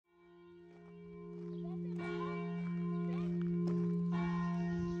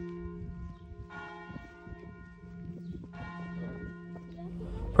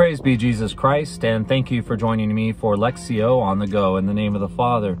Praise be Jesus Christ, and thank you for joining me for Lectio on the go, in the name of the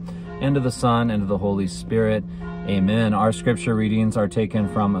Father, and of the Son, and of the Holy Spirit. Amen. Our scripture readings are taken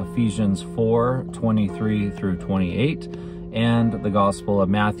from Ephesians 4:23 through 28, and the Gospel of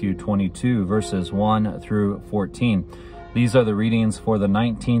Matthew 22, verses 1 through 14. These are the readings for the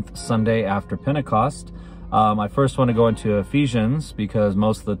 19th Sunday after Pentecost. I first want to go into Ephesians because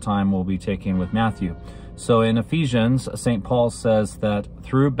most of the time we'll be taking with Matthew. So in Ephesians, St. Paul says that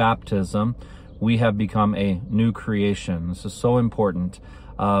through baptism, we have become a new creation. This is so important.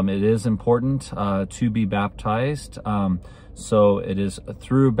 It is important to be baptized. So it is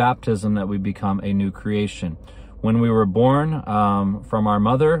through baptism that we become a new creation. When we were born from our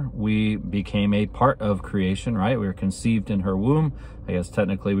mother, we became a part of creation, right? We were conceived in her womb. I guess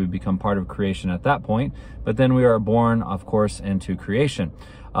technically we become part of creation at that point. But then we are born, of course, into creation.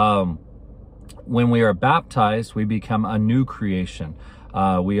 When we are baptized, we become a new creation.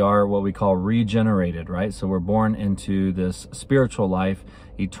 We are what we call regenerated, right? So we're born into this spiritual life,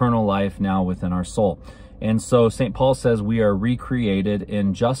 eternal life now within our soul. And so St. Paul says we are recreated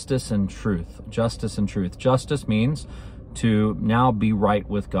in justice and truth. Justice and truth. Justice means to now be right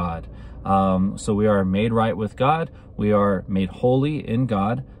with God. So we are made right with God. We are made holy in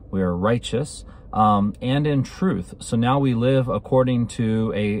God. We are righteous. And in truth. So now we live according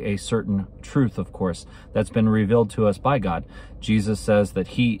to a certain truth, of course, that's been revealed to us by God. Jesus says that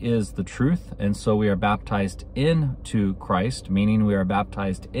he is the truth, and so we are baptized into Christ, meaning we are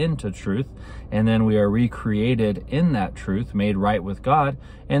baptized into truth, and then we are recreated in that truth, made right with God,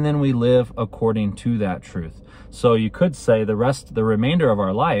 and then we live according to that truth. So you could say the remainder of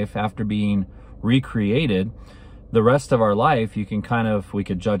our life, after being recreated, the rest of our life, we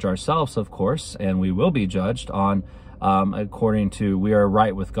could judge ourselves, of course, and we will be judged on according to we are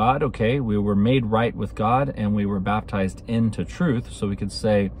right with God. Okay, we were made right with God and we were baptized into truth. So we could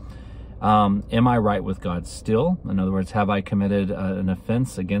say, am I right with God still? In other words, have I committed an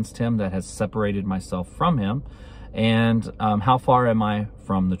offense against him that has separated myself from him? And how far am I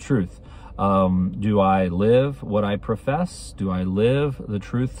from the truth? Do I live what I profess? Do I live the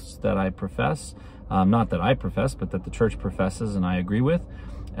truths that I profess? Not that I profess, but that the church professes and I agree with,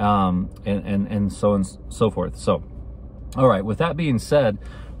 and so on and so forth. So, all right, with that being said,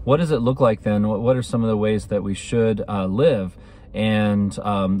 what does it look like then? What are some of the ways that we should live? And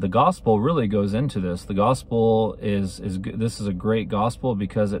the gospel really goes into this. The gospel this is a great gospel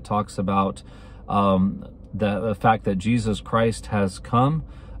because it talks about the fact that Jesus Christ has come.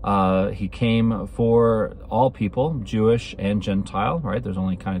 He came for all people, Jewish and Gentile, right? There's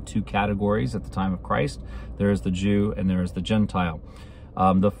only kind of two categories at the time of Christ. There is the Jew and there is the Gentile.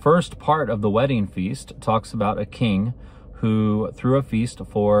 The first part of the wedding feast talks about a king who threw a feast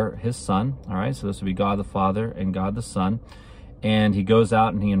for his son, all right? So this would be God the Father and God the Son. And he goes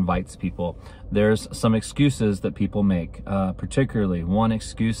out and he invites people. There's some excuses that people make, particularly one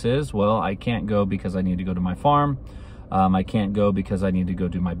excuse is, well, I can't go because I need to go to my farm. I can't go because I need to go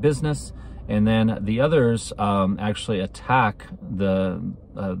do my business. And then the others actually attack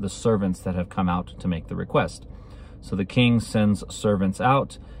the servants that have come out to make the request. So the king sends servants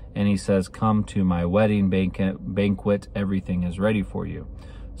out and he says, come to my wedding banquet, everything is ready for you.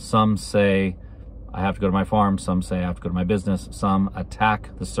 Some say, I have to go to my farm. Some say I have to go to my business. Some attack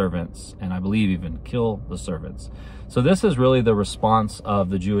the servants, and I believe even kill the servants. So this is really the response of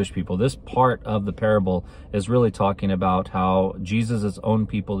the Jewish people. This part of the parable is really talking about how Jesus' own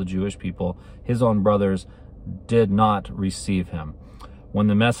people, the Jewish people, his own brothers, did not receive him. When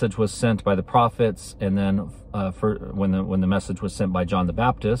the message was sent by the prophets, and then when the message was sent by John the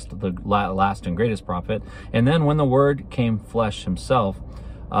Baptist, the last and greatest prophet, and then when the Word came flesh himself,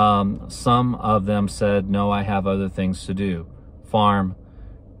 some of them said, no, I have other things to do. Farm,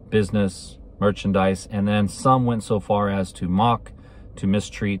 business, merchandise. And then some went so far as to mock, to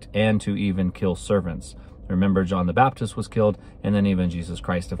mistreat, and to even kill servants. Remember, John the Baptist was killed, and then even Jesus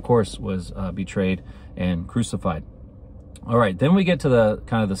Christ, of course, was betrayed and crucified. All right, then we get to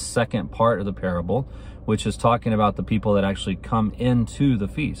the second part of the parable, which is talking about the people that actually come into the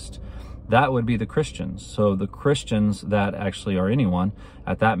feast. That would be the Christians. So the Christians that actually are anyone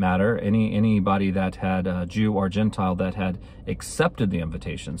at that matter, anybody that had Jew or Gentile that had accepted the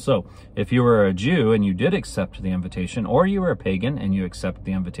invitation. So if you were a Jew and you did accept the invitation, or you were a pagan and you accept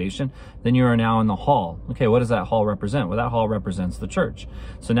the invitation, then you are now in the hall. Okay, what does that hall represent? Well, that hall represents the church.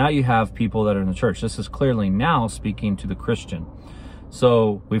 So now you have people that are in the church. This is clearly now speaking to the Christian.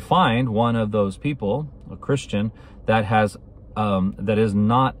 So we find one of those people, a Christian, that has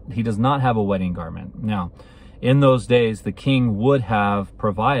he does not have a wedding garment. Now, in those days, the king would have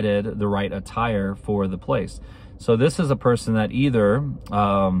provided the right attire for the place. So this is a person that either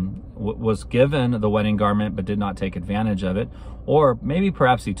was given the wedding garment but did not take advantage of it, or maybe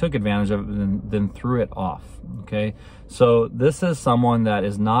perhaps he took advantage of it and then threw it off. Okay, so this is someone that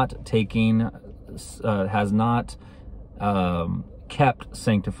is not taking, has not kept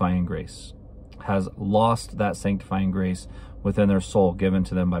sanctifying grace, has lost that sanctifying grace within their soul given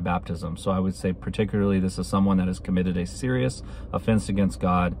to them by baptism. So I would say particularly this is someone that has committed a serious offense against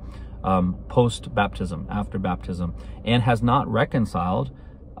God post-baptism, after baptism, and has not reconciled.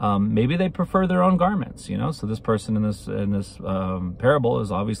 Maybe they prefer their own garments, you know. So this person in this parable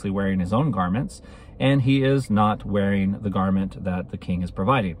is obviously wearing his own garments, and he is not wearing the garment that the king is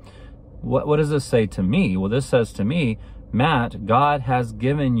providing. What does this say to me? Well, this says to me, Matt, God has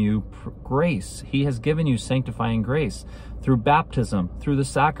given you grace. He has given you sanctifying grace through baptism, through the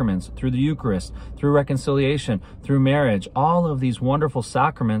sacraments, through the Eucharist, through reconciliation, through marriage, all of these wonderful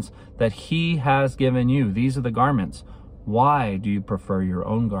sacraments that he has given you. These are the garments. Why do you prefer your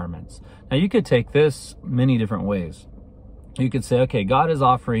own garments? Now, you could take this many different ways. You could say, okay, God is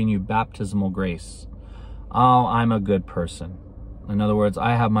offering you baptismal grace. Oh, I'm a good person. In other words,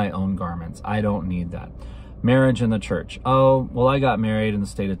 I have my own garments. I don't need that. Marriage in the church. Oh, well, I got married in the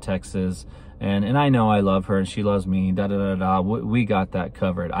state of Texas, and I know I love her and she loves me, we got that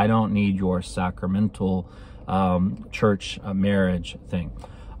covered. I don't need your sacramental church marriage thing.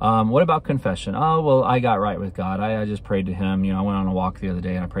 What about confession? Oh, well, I got right with God. I just prayed to him. You know, I went on a walk the other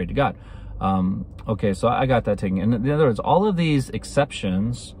day and I prayed to God. Okay, so I got that taken. In other words, all of these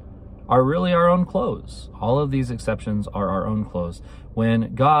exceptions are really our own clothes. All of these exceptions are our own clothes.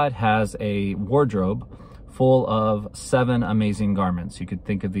 When God has a wardrobe full of 7 amazing garments, you could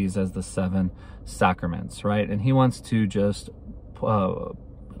think of these as the 7 sacraments, right? And he wants to just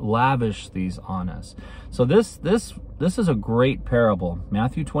lavish these on us. So this is a great parable.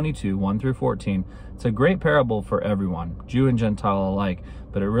 Matthew 22, 1 through 14. It's a great parable for everyone, Jew and Gentile alike,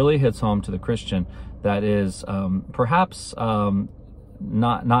 but it really hits home to the Christian that is perhaps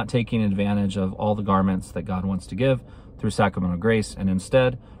not taking advantage of all the garments that God wants to give through sacramental grace, and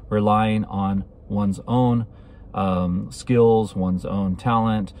instead relying on one's own skills, one's own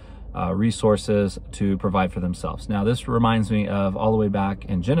talent, resources to provide for themselves. Now, this reminds me of all the way back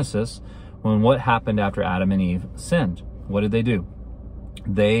in Genesis, when what happened after Adam and Eve sinned. What did they do?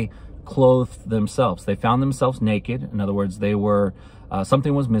 They clothed themselves. They found themselves naked. In other words, they were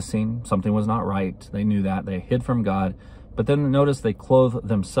something was missing, something was not right. They knew that. They hid from God. But then notice they clothe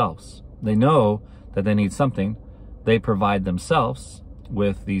themselves. They know that they need something. They provide themselves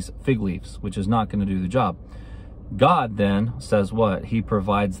with these fig leaves, which is not going to do the job. God then says what? He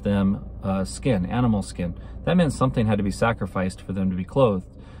provides them skin, animal skin. That meant something had to be sacrificed for them to be clothed.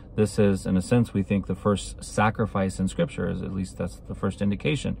 This is, in a sense, we think the first sacrifice in Scripture, is at least that's the first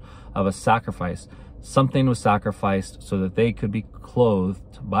indication of a sacrifice. Something was sacrificed so that they could be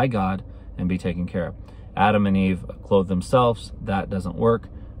clothed by God and be taken care of. Adam and Eve clothed themselves. That doesn't work.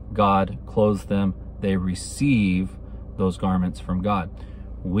 God clothes them. They receive those garments from God.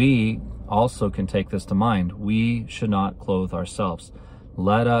 We also can take this to mind. We should not clothe ourselves.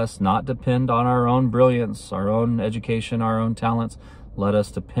 Let us not depend on our own brilliance, our own education, our own talents. Let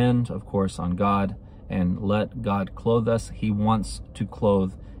us depend, of course, on God and let God clothe us. He wants to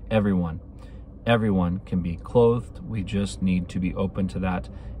clothe everyone. Everyone can be clothed. We just need to be open to that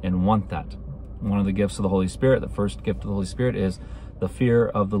and want that. One of the gifts of the Holy Spirit, the first gift of the Holy Spirit, is the fear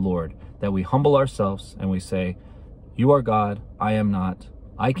of the Lord, that we humble ourselves and we say, you are God, I am not.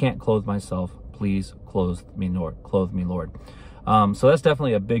 I can't clothe myself. Please clothe me, Lord. Clothe me, Lord. So that's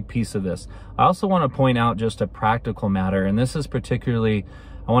definitely a big piece of this. I also want to point out just a practical matter, and this is particularly,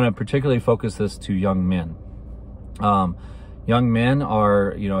 I want to particularly focus this to young men. Young men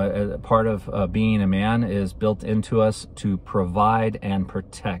are, you know, part of being a man is built into us to provide and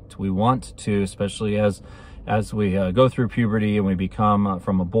protect. We want to, especially as we go through puberty and we become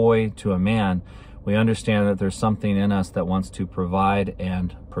from a boy to a man, we understand that there's something in us that wants to provide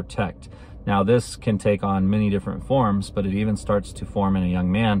and protect. Now, this can take on many different forms, but it even starts to form in a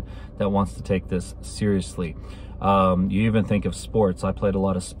young man that wants to take this seriously. You even think of sports. I played a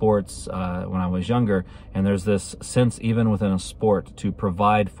lot of sports when I was younger, and there's this sense even within a sport to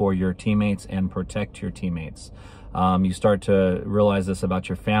provide for your teammates and protect your teammates. You start to realize this about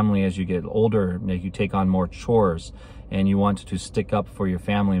your family as you get older. You take on more chores, and you want to stick up for your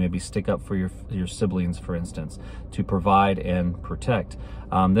family, maybe stick up for your siblings, for instance, to provide and protect.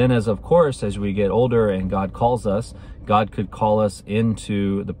 Then as we get older and God calls us, God could call us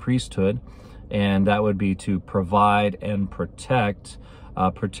into the priesthood, and that would be to provide and protect,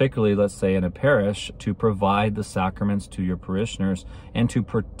 particularly, let's say, in a parish, to provide the sacraments to your parishioners and to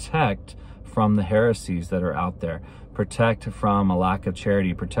protect from the heresies that are out there, protect from a lack of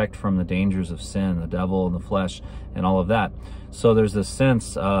charity, protect from the dangers of sin, the devil and the flesh and all of that. So there's this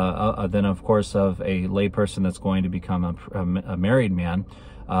sense then of course of a layperson that's going to become a married man,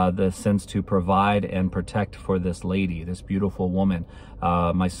 the sense to provide and protect for this lady, this beautiful woman.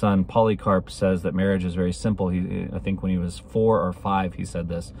 My son Polycarp says that marriage is very simple. I think when he was 4 or 5, he said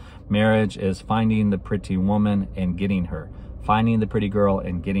this: marriage is finding the pretty woman and getting her, finding the pretty girl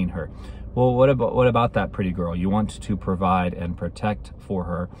and getting her. Well, what about that pretty girl? You want to provide and protect for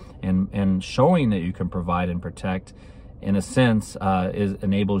her, and showing that you can provide and protect, in a sense,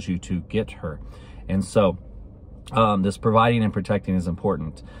 enables you to get her. And so this providing and protecting is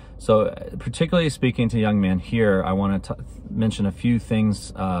important. So particularly speaking to young men here, I want to mention a few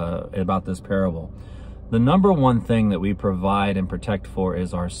things about this parable. The number one thing that we provide and protect for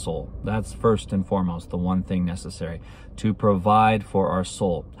is our soul. That's first and foremost, the one thing necessary to provide for our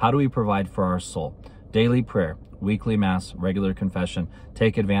soul. How do we provide for our soul? Daily prayer, weekly mass, regular confession.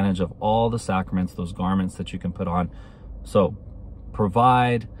 Take advantage of all the sacraments, those garments that you can put on. So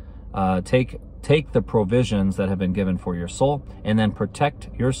provide, take the provisions that have been given for your soul, and then protect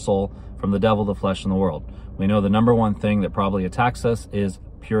your soul from the devil, the flesh, and the world. We know the number one thing that probably attacks us is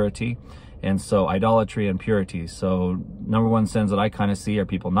purity. And so idolatry and purity. So number one sins that I kind of see are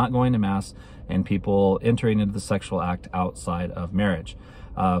people not going to mass and people entering into the sexual act outside of marriage.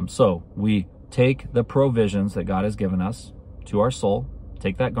 So we take the provisions that God has given us to our soul,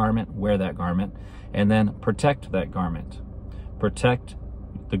 take that garment, wear that garment, and then protect that garment. Protect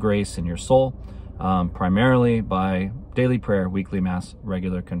the grace in your soul, primarily by daily prayer, weekly mass,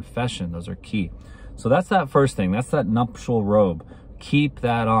 regular confession. Those are key. So that's that first thing. That's that nuptial robe. Keep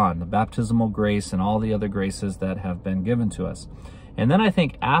that on, the baptismal grace and all the other graces that have been given to us. And then I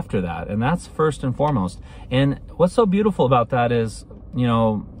think after that, and that's first and foremost, and what's so beautiful about that is,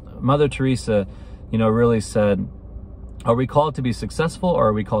 Mother Teresa, really said, are we called to be successful or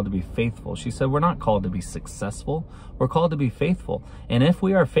are we called to be faithful? She said, we're not called to be successful, we're called to be faithful. And if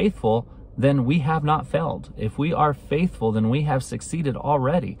we are faithful, then we have not failed. If we are faithful, then we have succeeded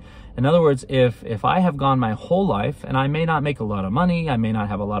already. In other words, if I have gone my whole life, and I may not make a lot of money, I may not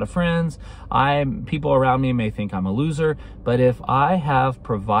have a lot of friends, people around me may think I'm a loser, but if I have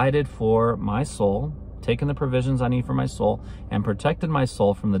provided for my soul, taken the provisions I need for my soul, and protected my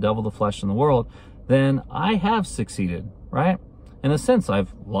soul from the devil, the flesh, and the world, then I have succeeded, right? In a sense,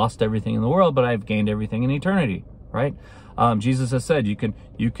 I've lost everything in the world, but I've gained everything in eternity, right? Jesus has said you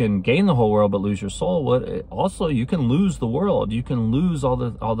can gain the whole world but lose your soul. Also, you can lose the world. You can lose all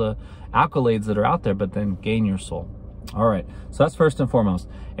the accolades that are out there, but then gain your soul. All right, so that's first and foremost.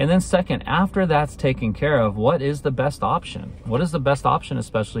 And then second, after that's taken care of, what is the best option? What is the best option,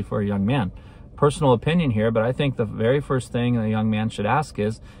 especially for a young man? Personal opinion here, but I think the very first thing a young man should ask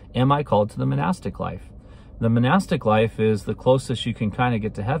is, am I called to the monastic life? The monastic life is the closest you can kind of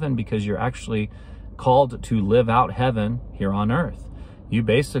get to heaven, because you're actually called to live out heaven here on earth. You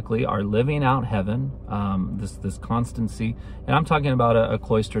basically are living out heaven, this constancy. And I'm talking about a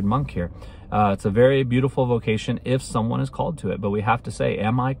cloistered monk here. It's a very beautiful vocation if someone is called to it. But we have to say,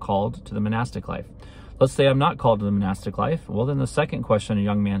 am I called to the monastic life? Let's say I'm not called to the monastic life. Well, then the second question a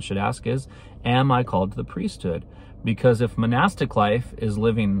young man should ask is, am I called to the priesthood? Because if monastic life is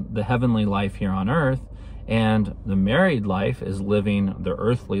living the heavenly life here on earth, and the married life is living the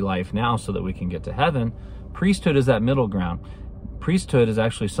earthly life now so that we can get to heaven, priesthood is that middle ground. Priesthood is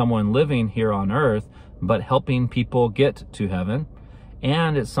actually someone living here on earth, but helping people get to heaven.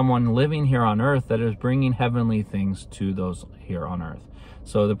 And it's someone living here on earth that is bringing heavenly things to those here on earth.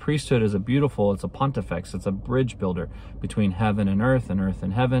 So the priesthood is it's a pontifex, it's a bridge builder between heaven and earth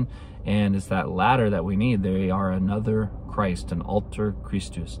and heaven. And it's that ladder that we need. They are another Christ, an alter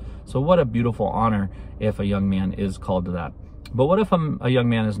Christus. So what a beautiful honor if a young man is called to that. But what if a young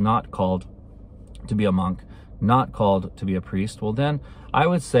man is not called to be a monk, not called to be a priest? Well, then I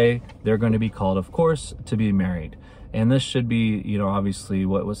would say they're going to be called, of course, to be married. And this should be, obviously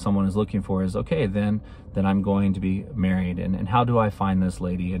what someone is looking for is, okay, then I'm going to be married. And how do I find this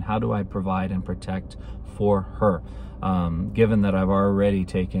lady? And how do I provide and protect for her? Given that I've already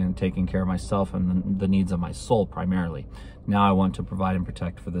taken care of myself and the needs of my soul primarily. Now I want to provide and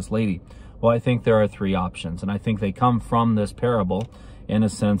protect for this lady. Well, I think there are three options, and I think they come from this parable in a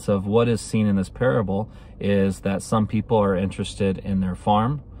sense of what is seen in this parable is that some people are interested in their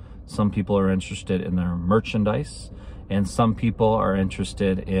farm, some people are interested in their merchandise, and some people are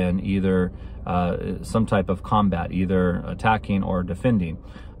interested in either some type of combat, either attacking or defending.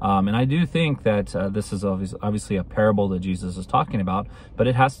 And I do think that this is obviously a parable that Jesus is talking about, but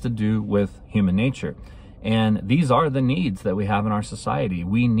it has to do with human nature. And these are the needs that we have in our society.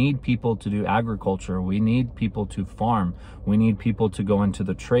 We need people to do agriculture. We need people to farm. We need people to go into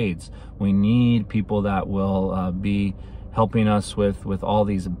the trades. We need people that will be helping us with all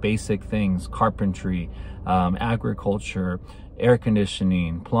these basic things: carpentry, agriculture, air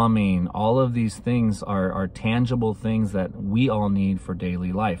conditioning, plumbing. All of these things are tangible things that we all need for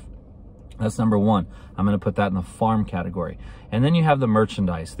daily life. That's number one. I'm going to put that in the farm category. And then you have the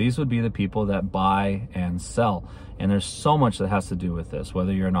merchandise. These would be the people that buy and sell. And there's so much that has to do with this,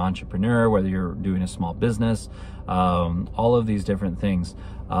 whether you're an entrepreneur, whether you're doing a small business, all of these different things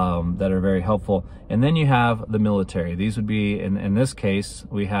that are very helpful. And then you have the military. These would be, in this case,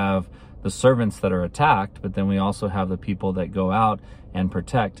 we have the servants that are attacked, but then we also have the people that go out and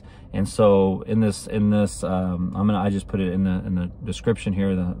protect. And so in this, I just put it in the description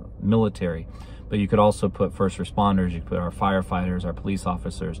here, the military, but you could also put first responders, you could put our firefighters, our police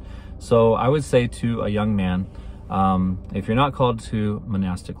officers. So I would say to a young man, if you're not called to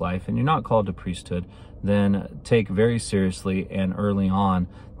monastic life and you're not called to priesthood, then take very seriously and early on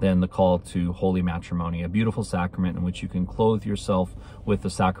then the call to holy matrimony, a beautiful sacrament in which you can clothe yourself with the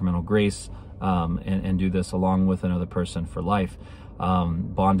sacramental grace and do this along with another person for life,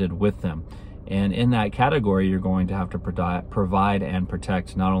 bonded with them. And in that category, you're going to have to provide and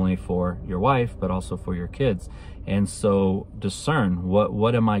protect not only for your wife, but also for your kids. And so discern,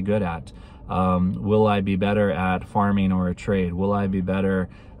 what am I good at? Will I be better at farming or a trade? Will I be better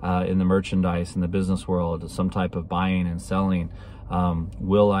in the merchandise, in the business world, some type of buying and selling?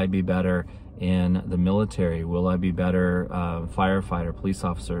 Will I be better in the military? Will I be better firefighter, police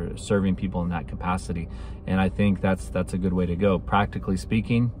officer, serving people in that capacity? And I think that's a good way to go. Practically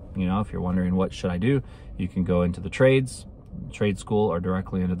speaking, if you're wondering what should I do, you can go into the trade school or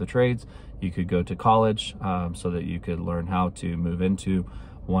directly into the trades. You could go to college so that you could learn how to move into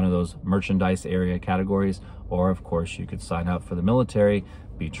one of those merchandise area categories, or of course you could sign up for the military,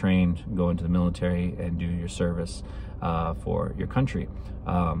 be trained, go into the military and do your service for your country.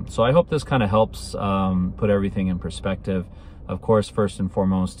 So I hope this kind of helps put everything in perspective. Of course, first and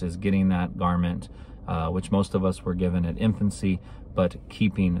foremost is getting that garment, which most of us were given at infancy, but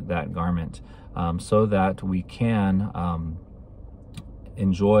keeping that garment so that we can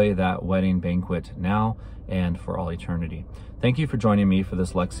enjoy that wedding banquet now and for all eternity. Thank you for joining me for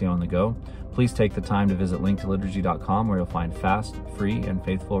this Lectio on the Go. Please take the time to visit linktoliturgy.com, where you'll find fast, free, and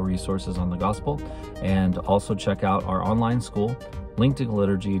faithful resources on the gospel. And also check out our online school,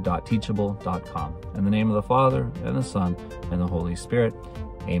 linktoliturgy.teachable.com. In the name of the Father, and the Son, and the Holy Spirit,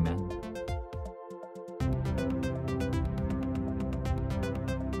 amen.